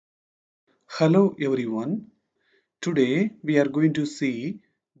Hello everyone. Today we are going to see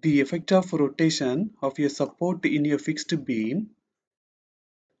the effect of rotation of a support in a fixed beam.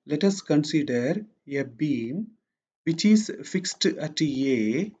 Let us consider a beam which is fixed at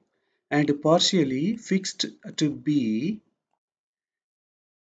A and partially fixed at B.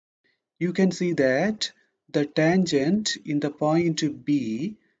 You can see that the tangent in the point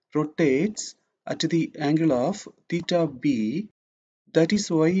B rotates at the angle of theta B. That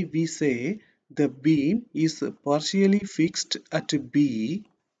is why we say the beam is partially fixed at B.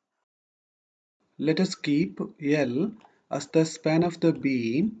 Let us keep L as the span of the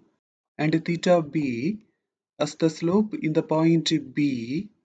beam and theta B as the slope in the point B.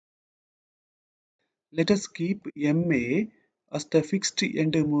 Let us keep MA as the fixed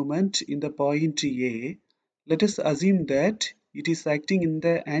end moment in the point A. Let us assume that it is acting in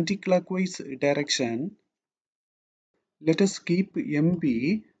the anticlockwise direction. Let us keep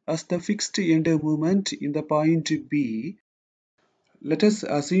MB as the fixed end moment in the point B. Let us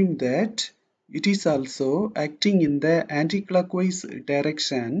assume that it is also acting in the anticlockwise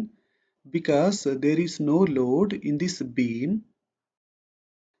direction because there is no load in this beam.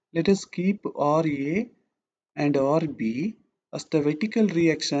 Let us keep RA and RB as the vertical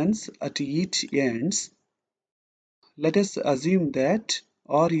reactions at each ends. Let us assume that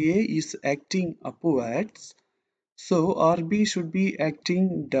RA is acting upwards, so RB should be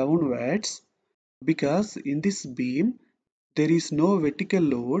acting downwards because in this beam there is no vertical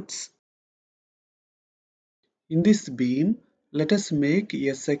loads. In this beam, let us make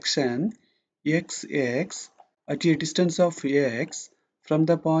a section XX at a distance of x from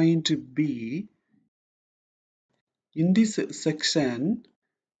the point B. In this section,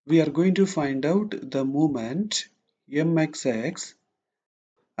 we are going to find out the moment mxx.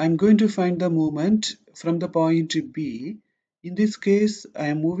 I am going to find the moment from the point B. In this case, I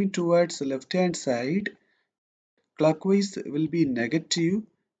am moving towards left hand side. Clockwise will be negative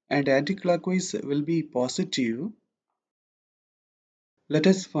and anti-clockwise will be positive. Let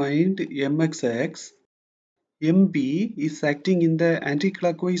us find mxx. MB is acting in the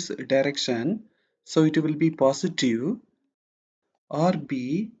anti-clockwise direction, so it will be positive.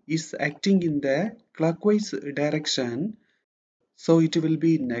 RB is acting in the clockwise direction, so it will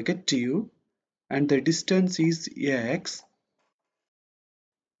be negative, and the distance is x.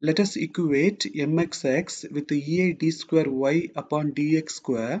 Let us equate mxx with Ea d square y upon dx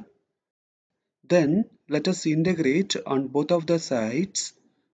square. Then let us integrate on both of the sides.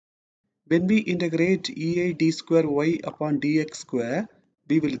 When we integrate Ea d square y upon dx square,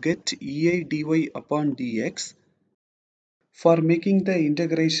 we will get Ea dy upon dx. For making the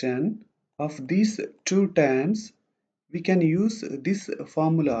integration of these two terms, we can use this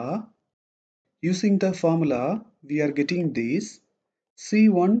formula. Using the formula, we are getting this.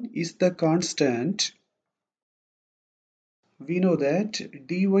 C1 is the constant. We know that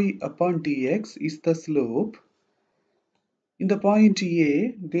dy upon dx is the slope. In the point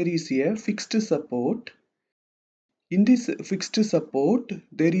A, there is a fixed support. In this fixed support,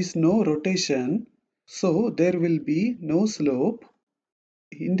 there is no rotation, so there will be no slope.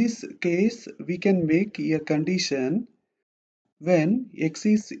 In this case, we can make a condition when x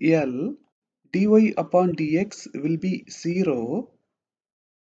is L, dy upon dx will be 0.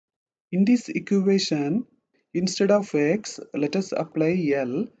 In this equation, instead of x, let us apply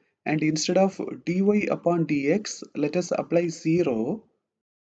L, and instead of dy upon dx, let us apply 0.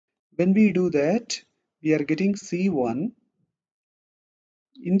 When we do that, we are getting C1.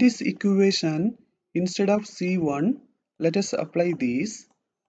 In this equation, instead of C1, let us apply this.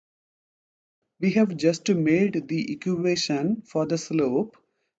 We have just made the equation for the slope.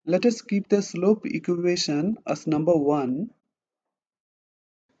 Let us keep the slope equation as number 1.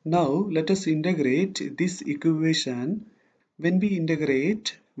 Now let us integrate this equation. When we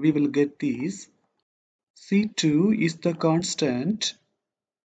integrate, we will get this. C2 is the constant.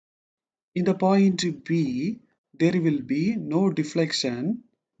 In the point B, there will be no deflection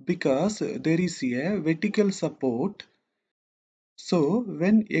because there is a vertical support. So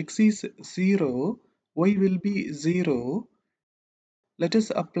when x is 0, y will be 0. Let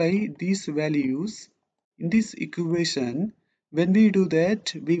us apply these values in this equation. When we do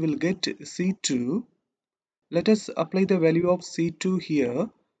that, we will get C2. Let us apply the value of C2 here.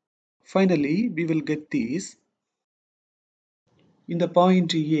 Finally, we will get this. In the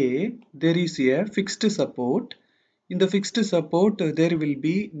point A, there is a fixed support. In the fixed support, there will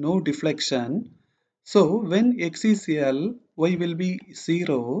be no deflection. So when x is L, y will be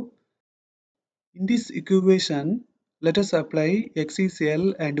 0. In this equation, let us apply x is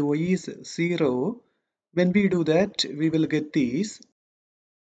L and y is 0. When we do that, we will get this.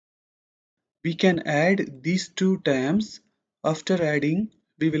 We can add these two terms. After adding,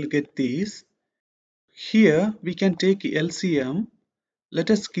 we will get these. Here we can take LCM. Let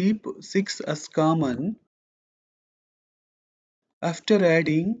us keep 6 as common. After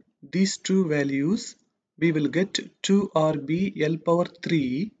adding these two values, we will get 2RB L power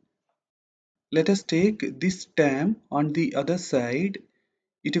 3. Let us take this term on the other side.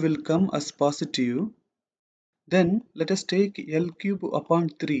 It will come as positive. Then let us take L cube upon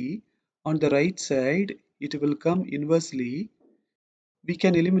 3 on the right side. It will come inversely. We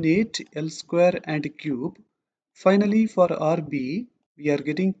can eliminate L square and cube. Finally, for RB, we are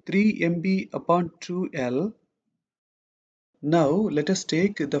getting 3MB upon 2L. Now let us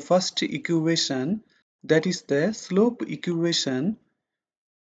take the first equation, that is the slope equation.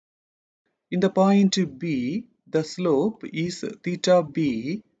 In the point B, the slope is theta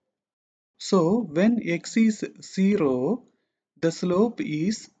B. So when x is 0, the slope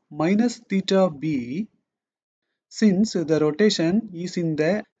is minus theta B. Since the rotation is in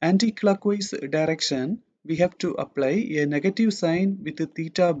the anti-clockwise direction, we have to apply a negative sign with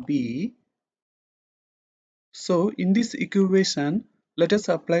theta B. So in this equation, let us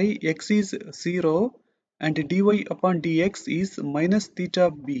apply x is 0 and dy upon dx is minus theta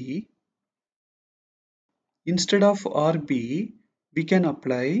B. Instead of RB, we can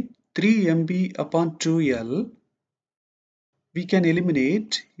apply 3MB upon 2L. We can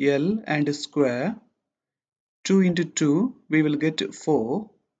eliminate L and square. 2 into 2, we will get 4.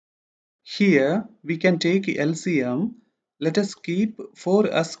 Here we can take LCM. Let us keep 4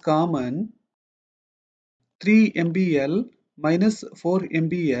 as common. 3 MBL minus 4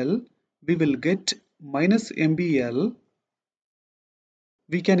 MBL, we will get minus MBL.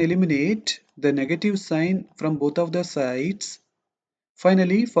 We can eliminate the negative sign from both of the sides.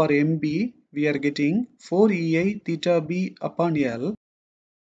 Finally, for MB, we are getting 4EI theta B upon L.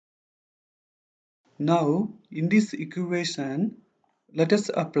 Now, in this equation, let us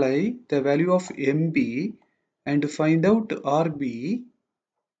apply the value of MB and find out RB.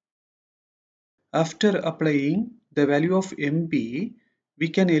 After applying the value of MB, we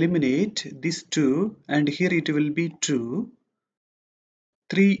can eliminate this 2 and here it will be 2.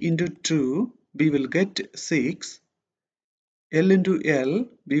 3 into 2, we will get 6. L into L,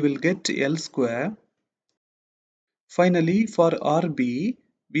 we will get L square. Finally, for RB,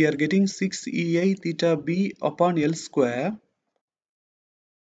 we are getting 6EI theta B upon L square.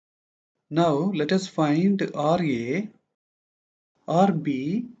 Now, let us find RA.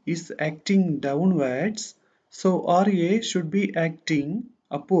 RB is acting downwards, so RA should be acting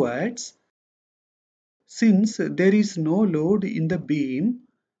upwards. Since there is no load in the beam,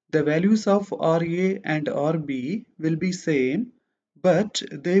 the values of RA and RB will be same, but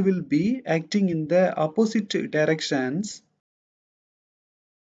they will be acting in the opposite directions.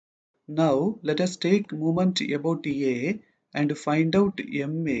 Now let us take moment about A and find out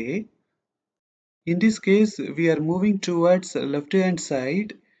MA. In this case, we are moving towards left hand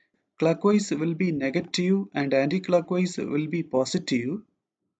side. Clockwise will be negative and anti-clockwise will be positive.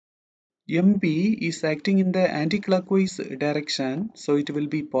 MB is acting in the anti-clockwise direction, so it will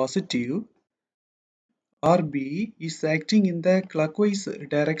be positive. RB is acting in the clockwise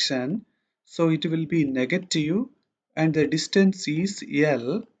direction, so it will be negative, and the distance is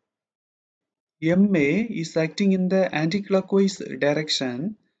L. MA is acting in the anti-clockwise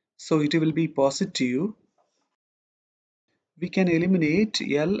direction, so it will be positive. We can eliminate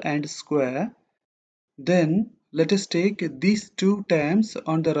L and square. Then let us take these two terms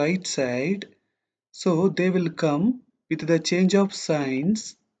on the right side. So they will come with the change of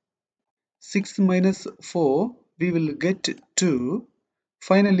signs. 6 minus 4, we will get 2.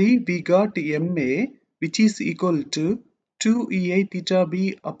 Finally, we got MA, which is equal to 2EI theta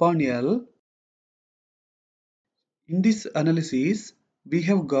B upon L. In this analysis, we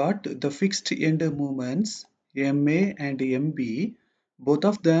have got the fixed end moments MA and MB. Both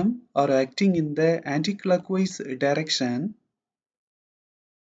of them are acting in the anti-clockwise direction.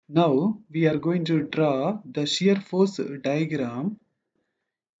 Now we are going to draw the shear force diagram.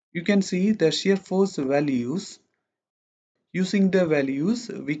 You can see the shear force values. Using the values,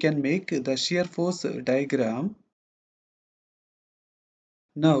 we can make the shear force diagram.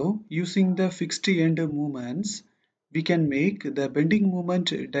 Now, using the fixed end moments, we can make the bending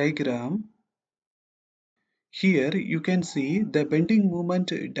moment diagram. Here you can see the bending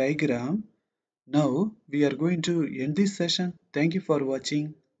moment diagram. Now we are going to end this session. Thank you for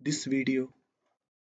watching this video.